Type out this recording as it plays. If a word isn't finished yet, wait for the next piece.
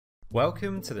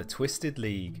Welcome to the Twisted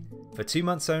League. For 2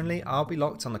 months only, I'll be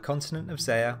locked on the continent of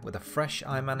Zaya with a fresh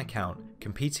Iron Man account,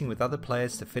 competing with other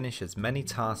players to finish as many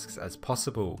tasks as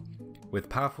possible. With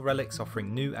powerful relics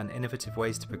offering new and innovative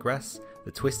ways to progress,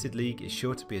 the Twisted League is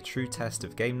sure to be a true test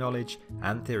of game knowledge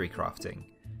and theory crafting.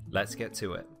 Let's get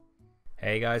to it.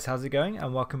 Hey guys, how's it going?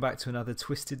 And welcome back to another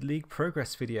Twisted League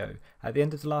progress video. At the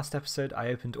end of the last episode, I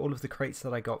opened all of the crates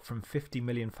that I got from 50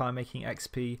 million firemaking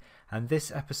XP, and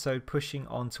this episode pushing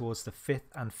on towards the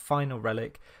 5th and final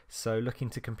relic, so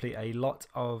looking to complete a lot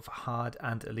of hard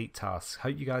and elite tasks.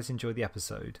 Hope you guys enjoy the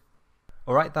episode.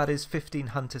 Alright, that is 15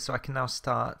 hunters, so I can now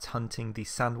start hunting the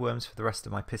sandworms for the rest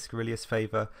of my Piscarilius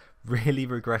favour. Really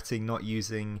regretting not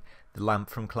using the lamp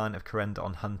from Client of Corenda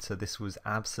on Hunter. This was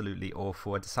absolutely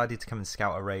awful. I decided to come and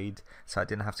scout a raid so I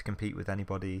didn't have to compete with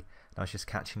anybody. I was just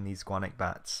catching these guanic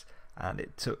bats and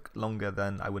it took longer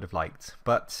than I would have liked.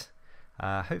 But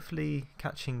hopefully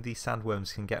catching these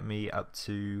sandworms can get me up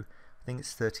to, I think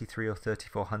it's 33 or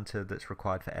 34 hunter that's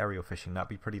required for aerial fishing. That'd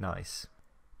be pretty nice.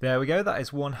 There we go, that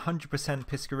is 100%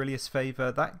 Piscarilius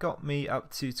favour. That got me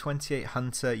up to 28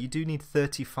 hunter. You do need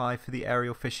 35 for the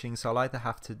aerial fishing, so I'll either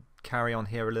have to carry on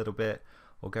here a little bit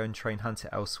or go and train hunter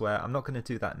elsewhere. I'm not going to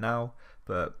do that now,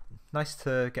 but nice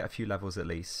to get a few levels at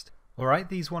least. Alright,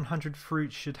 these 100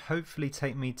 fruits should hopefully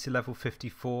take me to level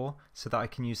 54 so that I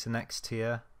can use the next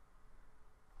tier.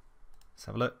 Let's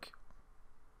have a look.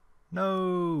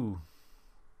 No!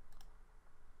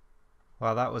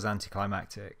 Wow, that was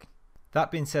anticlimactic. That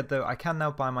being said though, I can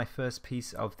now buy my first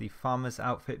piece of the farmer's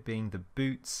outfit, being the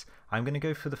boots. I'm going to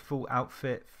go for the full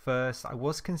outfit first. I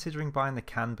was considering buying the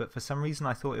can, but for some reason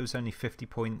I thought it was only 50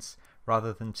 points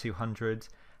rather than 200,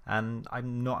 and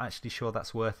I'm not actually sure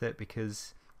that's worth it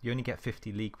because you only get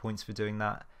 50 league points for doing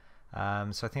that.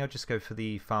 So I think I'll just go for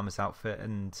the farmer's outfit,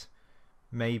 and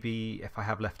maybe if I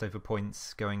have leftover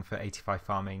points going for 85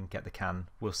 farming, get the can.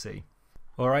 We'll see.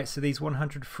 Alright, so these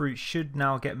 100 fruit should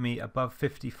now get me above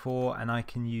 54, and I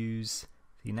can use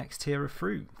the next tier of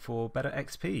fruit for better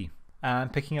XP.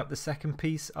 And picking up the second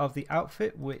piece of the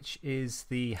outfit, which is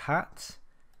the hat.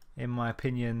 In my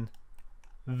opinion,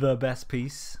 the best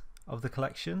piece of the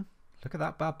collection. Look at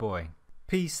that bad boy.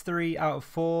 Piece 3 out of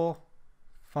 4.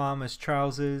 Farmer's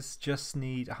trousers. Just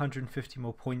need 150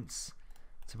 more points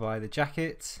to buy the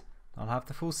jacket. I'll have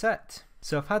the full set.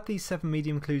 So I've had these 7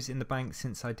 medium clues in the bank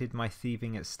since I did my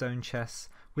thieving at Stone Chests.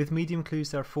 With medium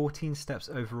clues there are 14 steps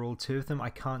overall. 2 of them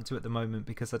I can't do at the moment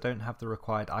because I don't have the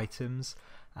required items,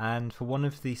 and for one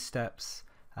of these steps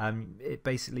it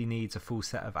basically needs a full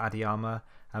set of Addy armor,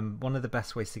 and one of the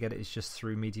best ways to get it is just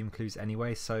through medium clues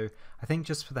anyway. So I think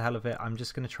just for the hell of it I'm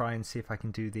just going to try and see if I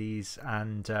can do these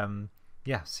and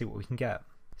yeah, see what we can get.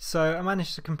 So I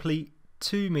managed to complete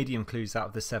 2 medium clues out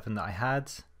of the 7 that I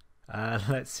had.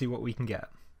 Let's see what we can get.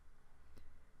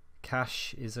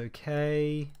 Cash is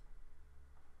okay.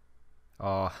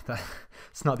 Oh,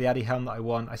 that's not the Addy helm that I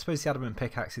want. I suppose the adamant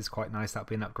pickaxe is quite nice. That'll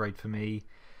be an upgrade for me.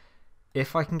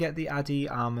 If I can get the Addy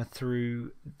armor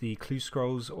through the clue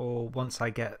scrolls, or once I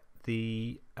get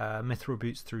the mithril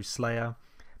boots through Slayer,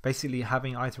 basically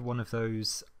having either one of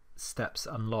those steps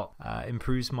unlocked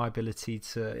improves my ability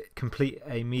to complete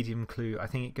a medium clue. I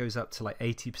think it goes up to like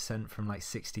 80% from like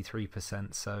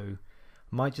 63%, so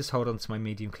I might just hold on to my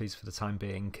medium clues for the time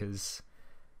being because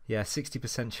yeah,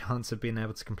 60% chance of being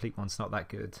able to complete one's not that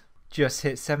good. Just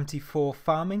hit 74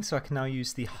 farming, so I can now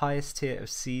use the highest tier of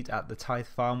seed at the Tithe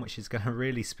farm, which is going to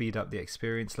really speed up the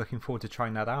experience. Looking forward to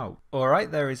trying that out.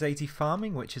 Alright, there is 80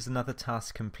 farming, which is another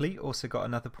task complete. Also got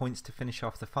another points to finish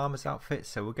off the farmer's outfit,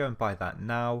 so we'll go and buy that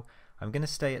now. I'm going to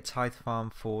stay at Tithe farm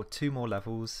for 2 more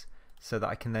levels so that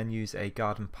I can then use a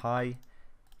garden pie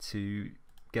to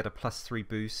get a +3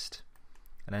 boost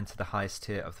and enter the highest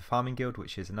tier of the farming guild,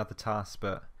 which is another task,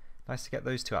 but nice to get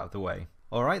those 2 out of the way.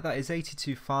 Alright, that is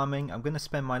 82 farming. I'm going to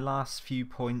spend my last few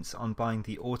points on buying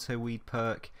the auto weed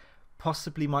perk.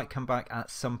 Possibly might come back at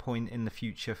some point in the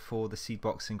future for the seed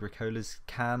box and Gricola's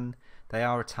can. They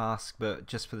are a task, but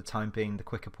just for the time being the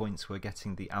quicker points were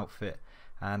getting the outfit,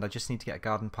 and I just need to get a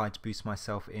garden pie to boost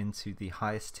myself into the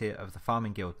highest tier of the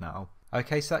farming guild now.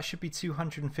 Okay, so that should be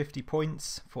 250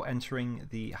 points for entering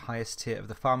the highest tier of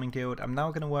the farming guild. I'm now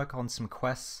going to work on some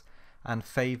quests and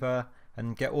favour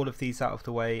and get all of these out of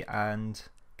the way and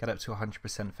get up to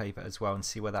 100% favour as well and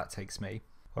see where that takes me.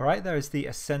 Alright, there is the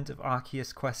Ascent of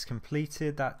Arceus quest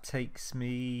completed. That takes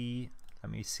me, let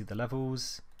me see the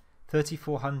levels,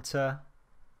 34 hunter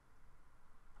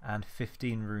and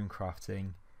 15 rune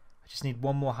crafting. I just need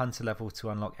 1 more hunter level to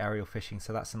unlock aerial fishing,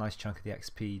 so that's a nice chunk of the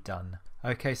XP done.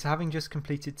 Okay, so having just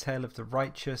completed Tale of the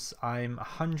Righteous, I'm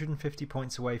 150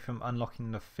 points away from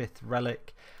unlocking the 5th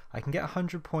relic. I can get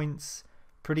 100 points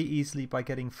pretty easily by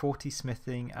getting 40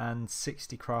 smithing and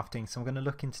 60 crafting, so I'm going to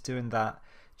look into doing that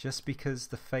just because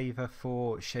the favour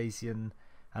for Shazian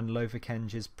and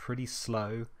Lovakenge is pretty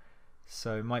slow.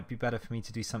 So it might be better for me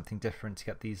to do something different to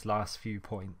get these last few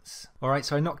points. Alright,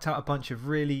 so I knocked out a bunch of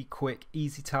really quick,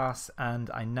 easy tasks, and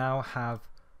I now have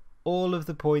all of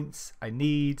the points I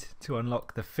need to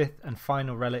unlock the 5th and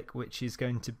final relic, which is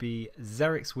going to be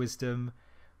Xeric's Wisdom,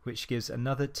 which gives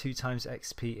another 2 times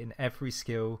XP in every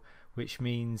skill, which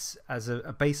means as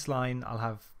a baseline I'll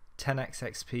have 10x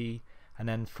XP, and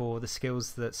then for the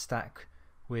skills that stack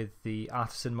with the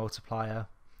Artisan multiplier,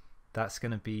 that's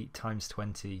going to be times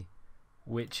 20.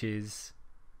 Which is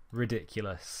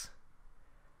ridiculous.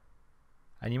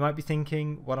 And you might be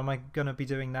thinking, what am I going to be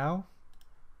doing now?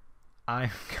 I'm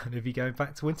going to be going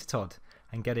back to Wintertodt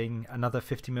and getting another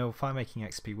 50 mil firemaking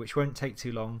XP, which won't take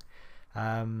too long,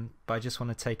 but I just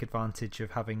want to take advantage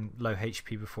of having low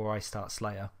HP before I start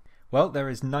Slayer. Well, there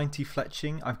is 90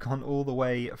 fletching. I've gone all the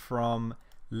way from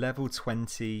level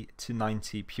 20 to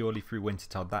 90 purely through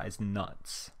Wintertodt. That is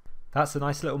nuts. That's a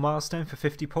nice little milestone for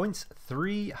 50 points,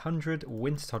 300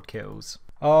 Wintertodt kills.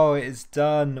 Oh, it is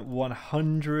done,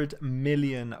 100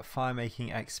 million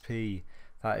firemaking XP.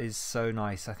 That is so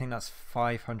nice. I think that's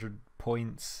 500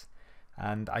 points,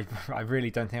 and I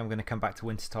really don't think I'm going to come back to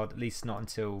Wintertodt, at least not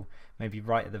until maybe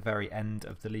right at the very end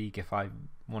of the league if I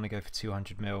want to go for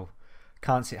 200 mil.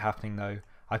 Can't see it happening though.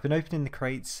 I've been opening the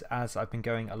crates as I've been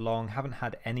going along, haven't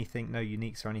had anything, no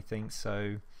uniques or anything,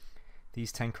 so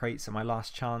these 10 crates are my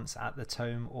last chance at the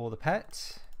tome or the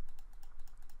pet.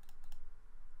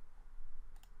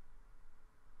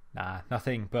 Nah,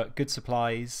 nothing but good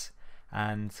supplies,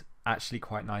 and actually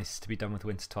quite nice to be done with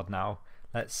Wintertodt now.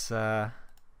 Let's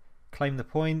claim the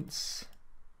points.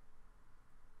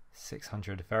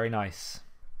 600, very nice.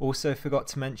 Also forgot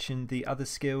to mention the other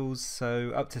skills,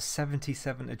 so up to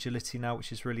 77 agility now,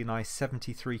 which is really nice,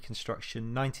 73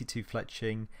 construction, 92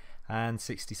 fletching, and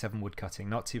 67 woodcutting,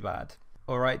 not too bad.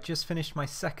 Alright, just finished my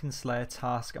second Slayer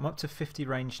task. I'm up to 50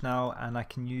 range now, and I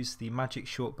can use the magic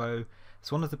shortbow.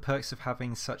 It's one of the perks of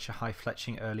having such a high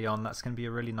fletching early on. That's going to be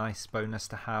a really nice bonus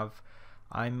to have.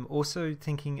 I'm also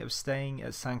thinking of staying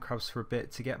at Sandcrabs for a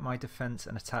bit to get my defense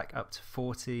and attack up to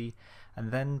 40,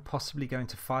 and then possibly going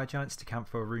to Fire Giants to camp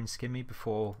for a rune skimmy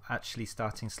before actually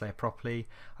starting Slayer properly.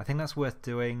 I think that's worth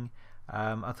doing.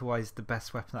 Otherwise the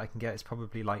best weapon that I can get is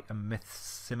probably like a Myth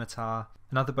Scimitar.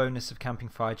 Another bonus of camping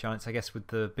Fire Giants, I guess, with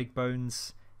the big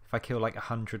bones, if I kill like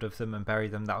 100 of them and bury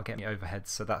them, that'll get me overhead,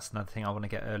 so that's another thing I want to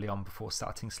get early on before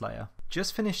starting Slayer.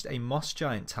 Just finished a Moss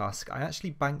Giant task. I actually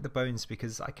banked the bones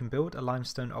because I can build a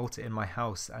limestone altar in my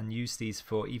house and use these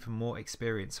for even more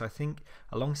experience, so I think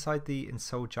alongside the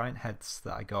Ensouled Giant heads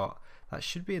that I got, that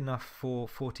should be enough for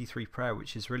 43 prayer,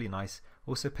 which is really nice.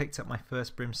 Also picked up my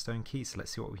first Brimstone key, so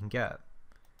let's see what we can get.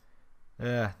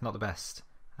 Not the best.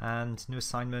 And new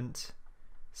assignment,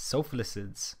 Sulphur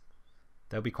Lizards.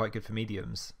 They'll be quite good for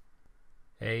mediums.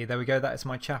 Hey, there we go, that is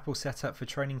my chapel set up for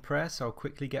training prayer, so I'll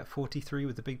quickly get 43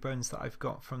 with the big bones that I've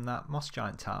got from that Moss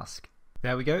Giant task.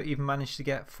 There we go, even managed to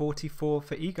get 44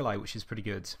 for Eagle Eye, which is pretty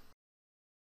good.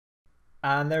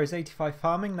 And there is 85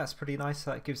 farming, that's pretty nice,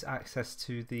 that gives access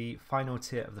to the final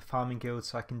tier of the farming guild,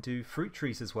 so I can do fruit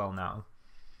trees as well now.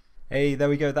 Hey, there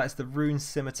we go, that's the Rune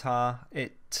Scimitar.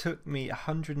 It took me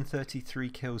 133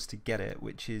 kills to get it,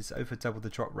 which is over double the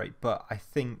drop rate, but I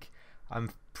think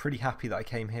I'm pretty happy that I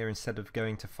came here instead of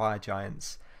going to Fire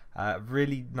Giants.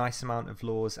 Really nice amount of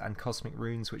laws and cosmic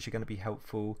runes, which are going to be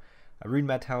helpful. A Rune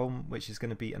Medhelm, which is going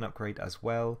to be an upgrade as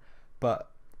well,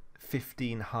 but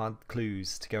 15 hard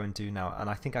clues to go and do now, and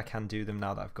I think I can do them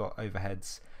now that I've got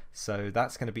overheads, so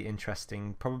that's going to be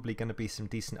interesting. Probably going to be some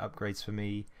decent upgrades for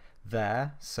me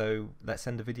there, so let's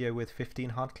end the video with 15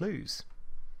 hard clues.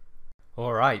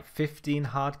 Alright, 15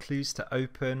 hard clues to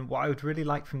open. What I would really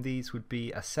like from these would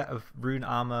be a set of rune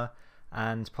armor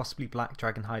and possibly black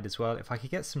dragon hide as well. If I could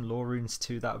get some lore runes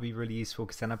too, that would be really useful,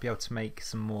 because then I'd be able to make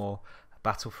some more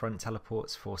Battlefront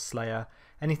teleports for Slayer.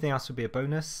 Anything else would be a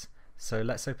bonus, so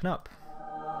let's open up.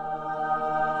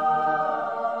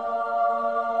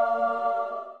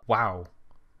 Wow,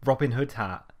 Robin Hood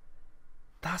hat.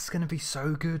 That's going to be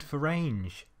so good for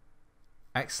range.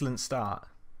 Excellent start.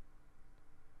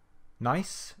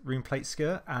 Nice, rune plate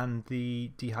skirt and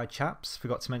the D-hide chaps.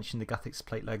 Forgot to mention the Guthix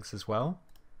plate legs as well.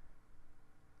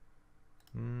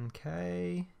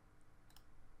 Okay.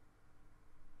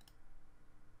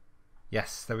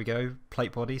 Yes, there we go.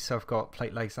 Plate body, so I've got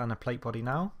plate legs and a plate body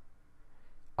now.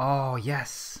 Oh,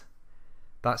 yes.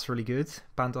 That's really good.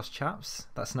 Bandos chaps.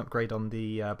 That's an upgrade on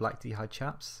the black D-hide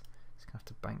chaps. Just going to have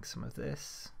to bank some of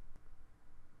this.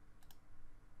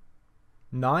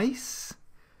 Nice.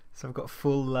 So I've got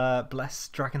full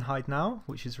Blessed Dragonhide now,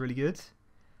 which is really good.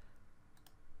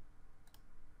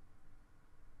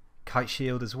 Kite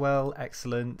Shield as well,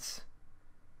 excellent.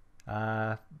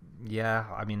 Yeah,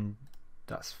 I mean,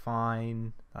 that's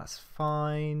fine. That's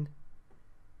fine.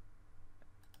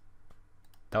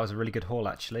 That was a really good haul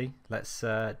actually. Let's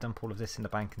dump all of this in the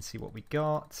bank and see what we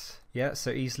got. Yeah, so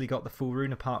easily got the full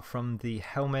rune apart from the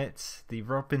helmet. The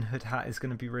Robin Hood hat is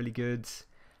going to be really good.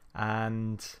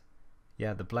 And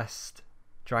yeah, the Blessed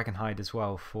Dragonhide as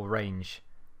well for range.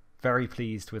 Very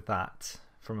pleased with that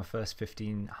from a first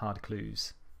 15 hard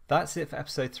clues. That's it for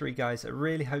episode 3, guys. I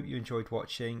really hope you enjoyed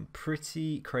watching.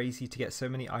 Pretty crazy to get so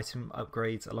many item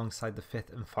upgrades alongside the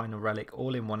 5th and final relic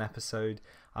all in one episode.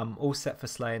 I'm all set for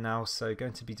Slayer now, so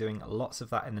going to be doing lots of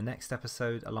that in the next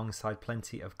episode alongside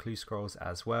plenty of clue scrolls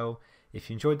as well. If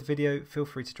you enjoyed the video, feel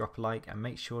free to drop a like and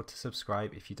make sure to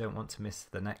subscribe if you don't want to miss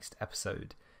the next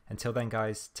episode. Until then,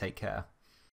 guys, take care.